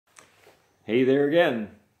Hey there again.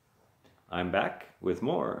 I'm back with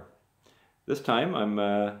more. This time I'm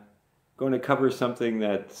going to cover something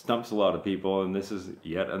that stumps a lot of people, and this is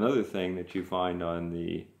yet another thing that you find on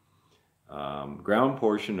the ground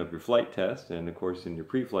portion of your flight test and of course in your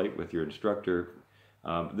pre-flight with your instructor.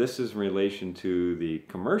 This is in relation to the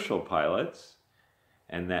commercial pilots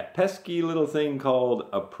and that pesky little thing called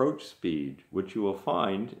approach speed, which you will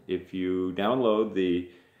find if you download the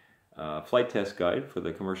flight test guide for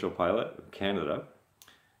the commercial pilot of Canada.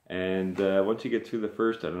 And once you get through the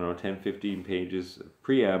first, 10-15 pages of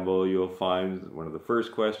preamble, you'll find one of the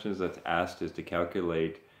first questions that's asked is to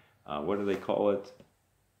calculate, what do they call it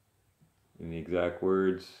in the exact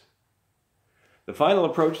words? The final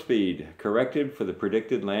approach speed, corrected for the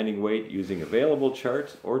predicted landing weight using available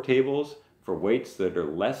charts or tables for weights that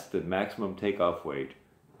are less than maximum takeoff weight.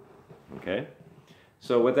 Okay?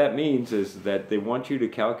 So what that means is that they want you to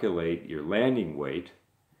calculate your landing weight,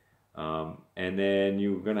 and then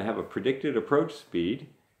you're going to have a predicted approach speed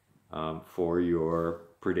for your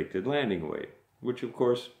predicted landing weight, which of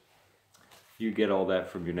course you get all that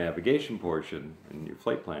from your navigation portion and your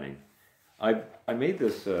flight planning. I made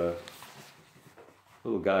this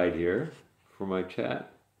little guide here for my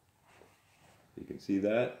chat. You can see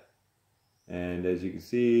that. And as you can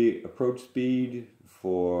see, approach speed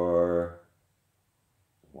for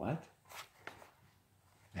what?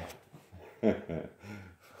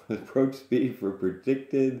 Approach speed for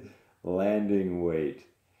predicted landing weight,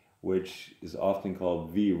 which is often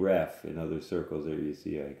called VREF in other circles. There you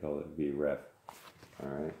see I call it VREF. All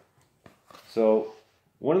right. So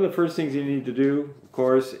one of the first things you need to do, of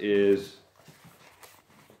course, is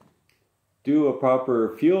do a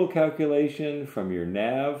proper fuel calculation from your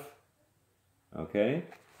nav. Okay.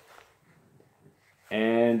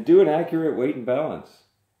 And do an accurate weight and balance.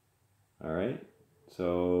 All right,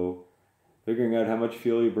 so figuring out how much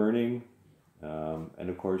fuel you're burning, and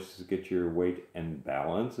of course get your weight and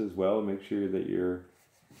balance as well. Make sure that you're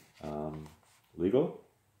legal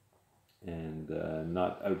and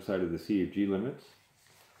not outside of the CFG limits.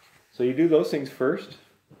 So you do those things first,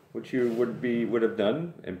 which you would have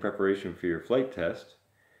done in preparation for your flight test,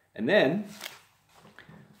 and then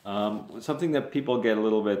something that people get a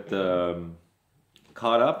little bit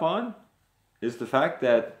caught up on is the fact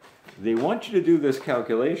that they want you to do this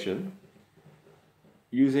calculation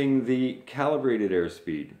using the calibrated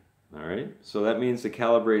airspeed. All right, so that means the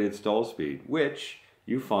calibrated stall speed, which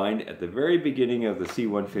you find at the very beginning of the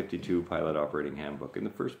C-152 Pilot Operating Handbook. In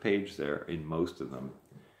the first page there, in most of them,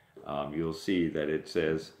 you'll see that it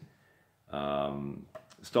says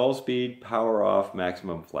stall speed, power off,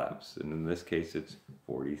 maximum flaps, and in this case it's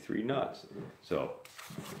 43 knots. So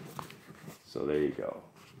there you go.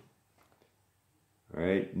 All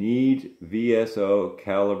right, need VSO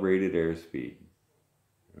calibrated airspeed.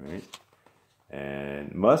 All right,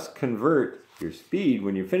 and must convert your speed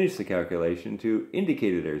when you finish the calculation to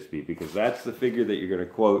indicated airspeed, because that's the figure that you're going to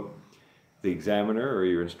quote the examiner or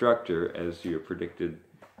your instructor as your predicted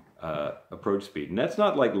approach speed. And that's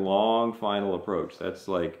not like long final approach. That's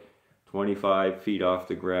like 25 feet off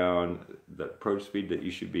the ground, the approach speed that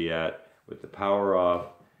you should be at with the power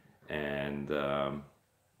off and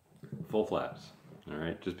full flaps. All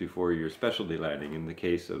right, just before your specialty landing. In the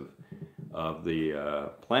case of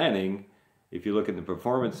the planning, if you look at the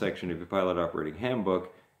performance section of your Pilot Operating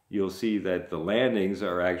Handbook, you'll see that the landings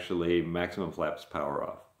are actually maximum flaps power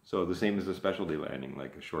off. So the same as a specialty landing,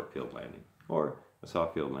 like a short field landing or a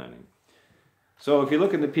soft field landing. So if you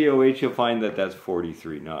look in the POH, you'll find that that's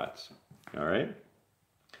 43 knots. All right.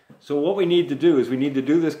 So what we need to do is we need to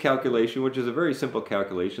do this calculation, which is a very simple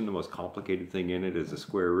calculation. The most complicated thing in it is the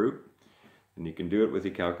square root. And you can do it with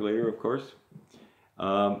your calculator, of course.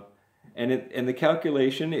 And the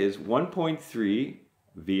calculation is 1.3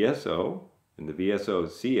 VSO, and the VSO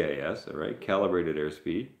is CAS, all right, calibrated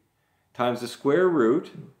airspeed, times the square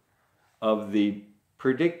root of the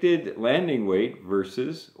predicted landing weight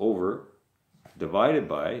versus over divided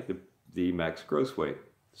by the max gross weight.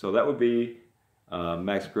 So that would be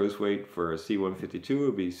max gross weight for a C-152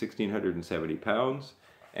 would be 1,670 pounds.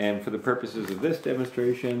 And for the purposes of this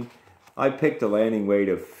demonstration, I picked a landing weight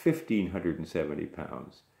of 1,570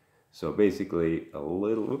 pounds. So basically a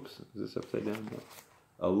little, oops, is this upside down? No.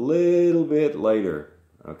 A little bit lighter,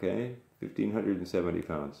 okay? 1,570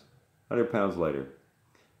 pounds, 100 pounds lighter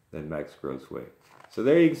than max gross weight. So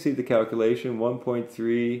there you can see the calculation,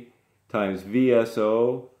 1.3 times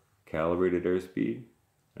VSO, calibrated airspeed,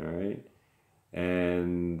 all right?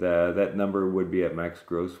 And that number would be at max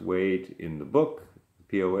gross weight in the book,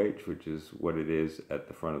 POH, which is what it is at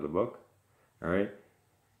the front of the book, all right,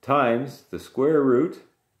 times the square root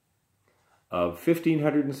of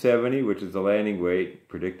 1,570, which is the landing weight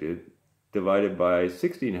predicted, divided by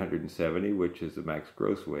 1,670, which is the max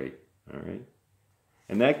gross weight. All right,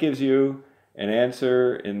 and that gives you an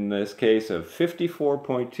answer in this case of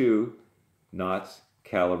 54.2 knots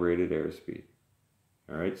calibrated airspeed.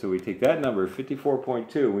 All right, so we take that number,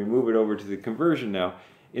 54.2, we move it over to the conversion now.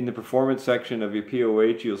 In the performance section of your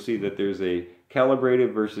POH, you'll see that there's a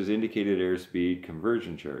calibrated versus indicated airspeed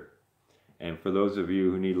conversion chart. And for those of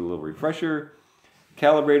you who need a little refresher,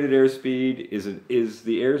 calibrated airspeed is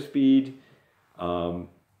the airspeed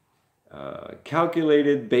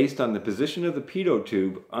calculated based on the position of the pitot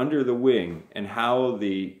tube under the wing and how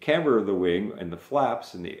the camber of the wing and the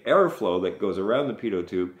flaps and the airflow that goes around the pitot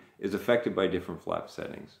tube is affected by different flap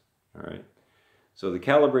settings. All right. So the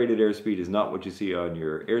calibrated airspeed is not what you see on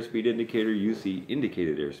your airspeed indicator. You see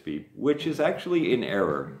indicated airspeed, which is actually in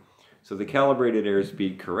error. So the calibrated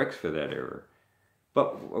airspeed corrects for that error.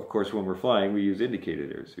 But of course, when we're flying, we use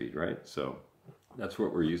indicated airspeed, right? So that's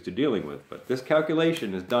what we're used to dealing with. But this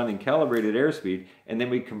calculation is done in calibrated airspeed, and then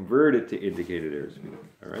we convert it to indicated airspeed.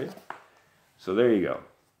 All right. So there you go.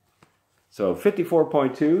 So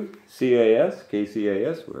 54.2 CAS,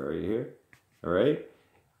 KCAS, where are you here? All right.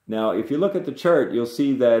 Now, if you look at the chart, you'll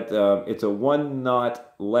see that it's a 1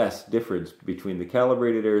 knot less difference between the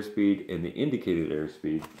calibrated airspeed and the indicated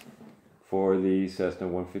airspeed for the Cessna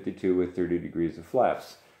 152 with 30 degrees of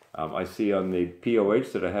flaps. I see on the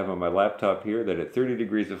POH that I have on my laptop here that at 30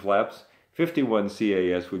 degrees of flaps, 51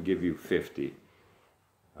 CAS would give you 50.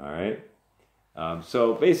 All right.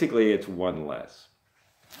 So basically, it's 1 less.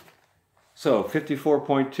 So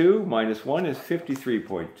 54.2 minus 1 is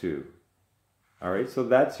 53.2. All right, so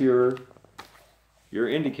that's your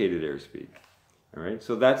indicated airspeed. All right,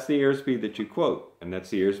 so that's the airspeed that you quote, and that's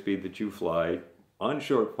the airspeed that you fly on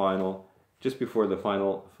short final just before the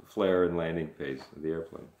final flare and landing phase of the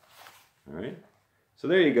airplane. All right, so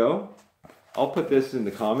there you go. I'll put this in the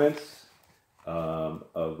comments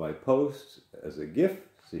of my post as a GIF,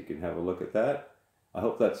 so you can have a look at that. I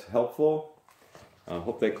hope that's helpful. I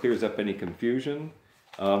hope that clears up any confusion.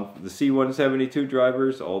 The C-172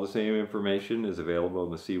 drivers, all the same information is available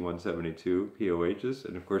in the C-172 POHs,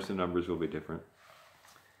 and of course the numbers will be different.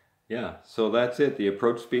 Yeah, so that's it, the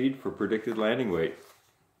approach speed for predicted landing weight.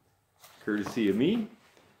 Courtesy of me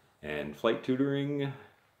and flight tutoring,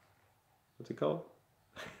 what's it called?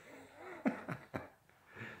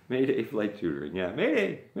 Mayday flight tutoring, yeah,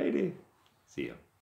 Mayday, Mayday. See ya.